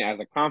meeting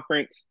as a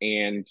conference,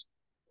 and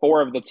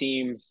four of the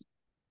teams,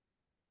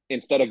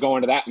 instead of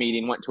going to that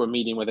meeting, went to a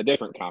meeting with a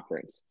different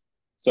conference.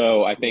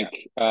 So I think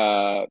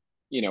Yeah.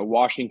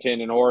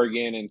 Washington and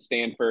Oregon and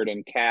Stanford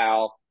and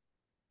Cal.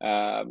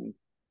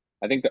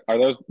 I think are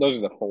those are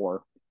the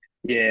four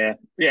Yeah.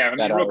 Yeah. I that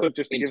mean, real are quick,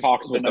 just to in give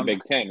talks the with the number.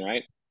 Big Ten,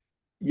 right?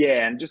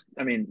 Yeah, and just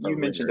I mean, Or you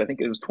mentioned I rumored.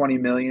 think it was 20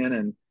 million,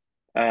 and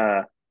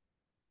uh,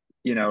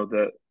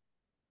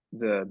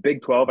 the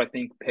Big 12 I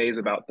think pays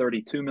about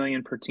 32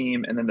 million per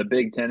team, and then the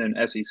Big 10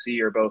 and SEC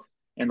are both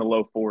in the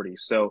low 40s.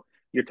 So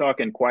you're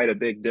talking quite a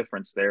big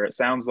difference there. It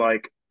sounds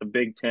like the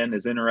Big 10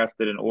 is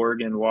interested in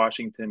Oregon,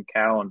 Washington,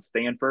 Cal, and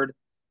Stanford.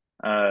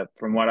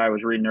 From what I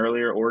was reading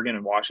earlier, Oregon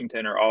and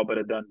Washington are all but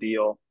a done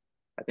deal.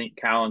 I think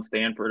Cal and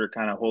Stanford are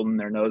kind of holding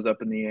their nose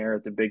up in the air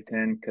at the Big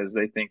Ten because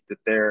they think that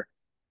they're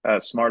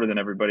smarter than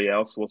everybody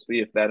else. We'll see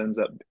if that ends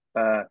up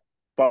uh,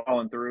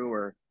 falling through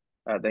or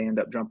they end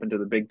up jumping to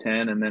the Big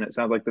Ten. And then it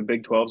sounds like the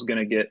Big 12 is going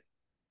to get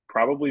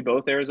probably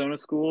both Arizona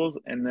schools.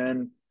 And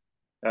then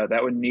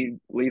that would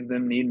leave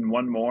them needing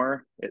one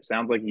more. It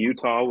sounds like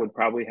Utah would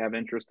probably have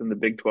interest in the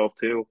Big 12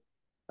 too.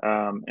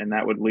 And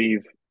that would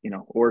leave,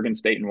 Oregon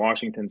State and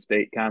Washington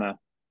State kind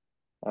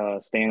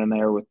of standing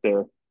there with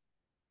their,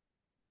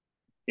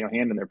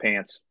 hand in their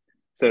pants,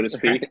 so to Right.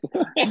 speak.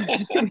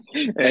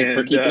 Thanks for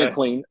and keeping it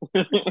clean.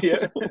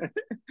 yeah,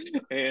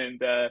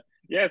 and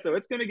yeah, so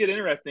it's going to get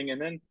interesting.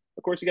 And then,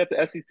 of course, you got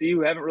the SEC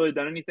who haven't really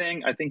done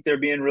anything. I think they're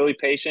being really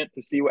patient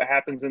to see what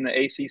happens in the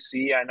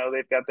ACC. I know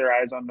they've got their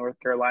eyes on North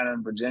Carolina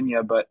and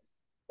Virginia, but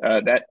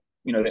that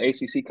the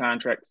ACC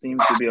contract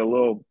seems to be a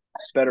little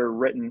better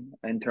written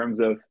in terms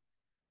of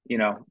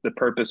the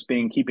purpose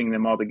being keeping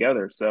them all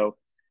together. So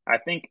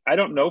I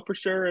don't know for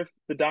sure if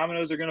the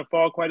dominoes are going to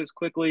fall quite as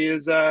quickly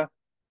as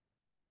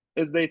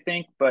they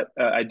think, but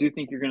I do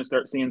think you're going to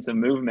start seeing some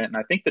movement. And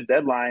I think the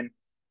deadline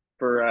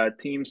for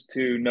teams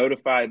to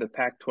notify the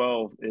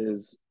Pac-12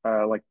 is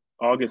like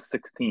August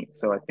 16th.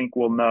 So I think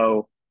we'll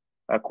know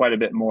quite a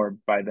bit more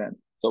by then.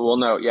 So we'll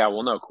know. Yeah,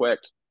 we'll know quick.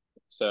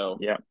 So,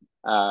 Yeah.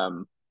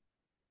 um,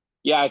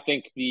 yeah, I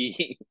think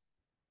the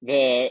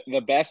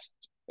best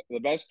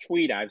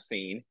tweet I've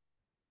seen,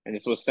 and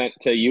this was sent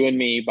to you and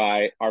me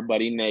by our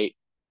buddy Nate,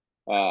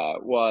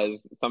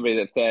 was somebody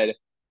that said,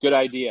 "Good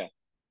idea.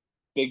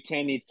 Big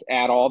Ten needs to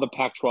add all the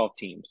Pac-12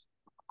 teams,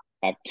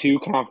 have two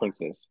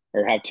conferences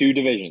or have two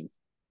divisions.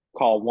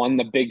 Call one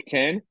the Big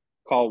Ten,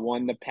 call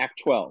one the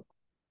Pac-12.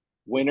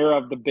 Winner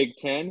of the Big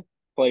Ten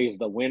plays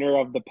the winner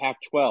of the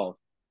Pac-12.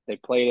 They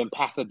play it in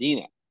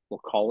Pasadena. We'll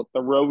call it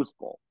the Rose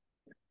Bowl."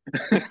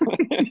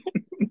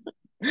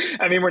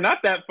 I mean, we're not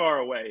that far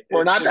away.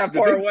 We're If, not if that the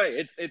far big away.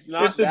 It's if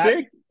not the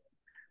big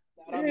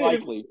that if,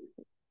 unlikely.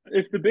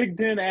 if the Big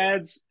Ten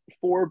adds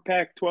four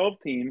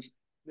Pac-12 teams,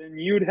 then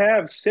you'd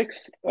have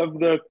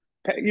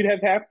you'd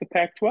have half the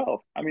Pac-12.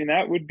 I mean,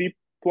 that would be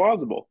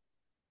plausible,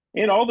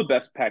 and all the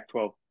best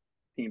Pac-12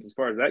 teams as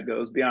far as that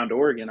goes, beyond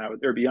Oregon,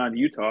 or beyond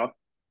Utah.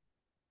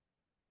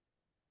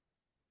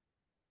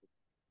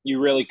 You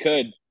really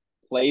could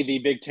play the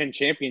Big Ten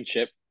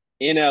championship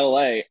in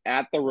LA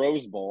at the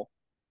Rose Bowl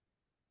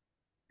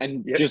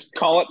and Yep. just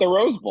call it the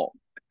Rose Bowl.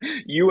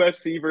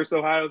 USC versus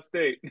Ohio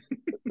State.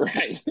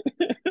 Right.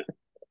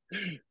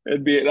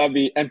 And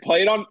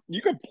play it on.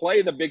 You could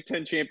play the Big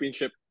Ten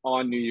championship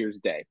on New Year's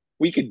Day.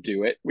 We could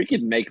do it. We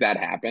could make that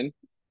happen.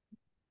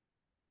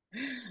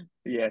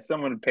 Yeah,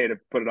 someone would pay to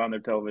put it on their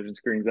television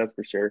screens. That's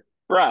for sure.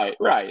 Right,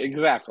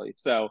 exactly.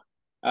 So,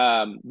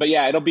 But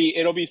yeah, it'll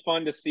be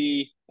fun to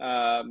see.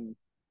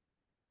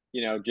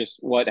 Just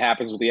what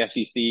happens with the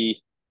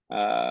SEC.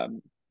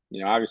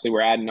 Obviously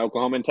we're adding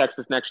Oklahoma and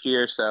Texas next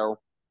year, so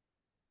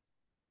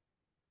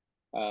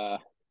uh,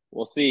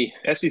 we'll see.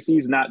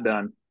 SEC's not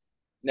done.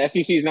 The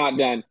SEC is not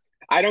done.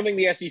 I don't think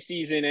the SEC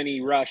is in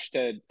any rush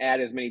to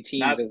add as many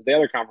teams Not as the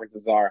other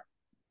conferences are.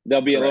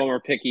 They'll be a little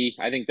correct. more picky.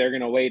 I think they're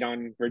going to wait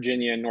on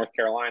Virginia and North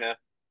Carolina.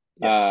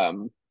 Yep.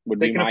 Would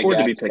They be can my afford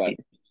to be guess,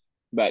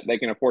 but picky. they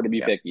can afford to be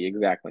Yep. picky.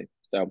 Exactly.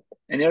 So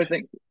And the other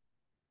thing,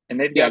 and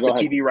they've yeah, got go the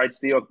ahead. TV rights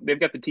deal. They've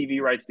got the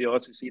TV rights deal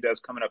SEC does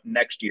coming up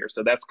next year.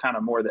 So that's kind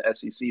of more the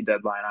SEC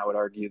deadline, I would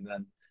argue,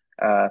 than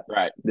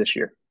Right. this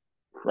year.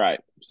 Right.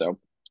 So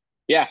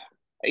yeah.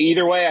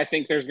 Either way, I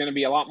think there's going to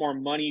be a lot more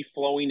money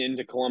flowing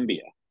into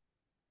Columbia.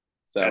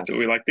 That's So what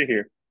we like to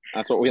hear.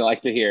 that's what we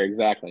like to hear.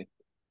 Exactly.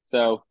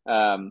 So,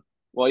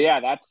 well, yeah,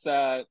 that's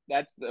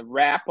the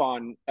wrap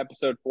on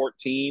episode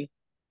 14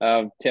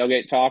 of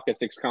Tailgate Talk, a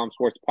Six Com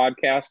Sports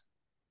podcast.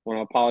 I want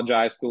to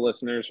apologize to the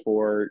listeners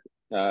for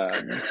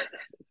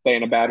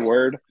saying a bad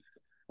word.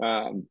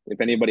 If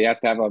anybody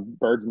has to have a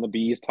birds and the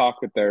bees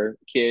talk with their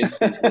kid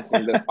who's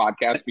listening to this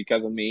podcast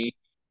because of me,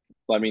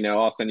 let me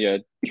know. I'll send you a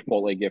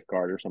Chipotle gift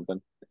card or something.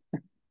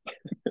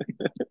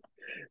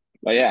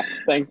 But yeah,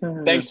 thanks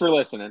for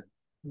listening.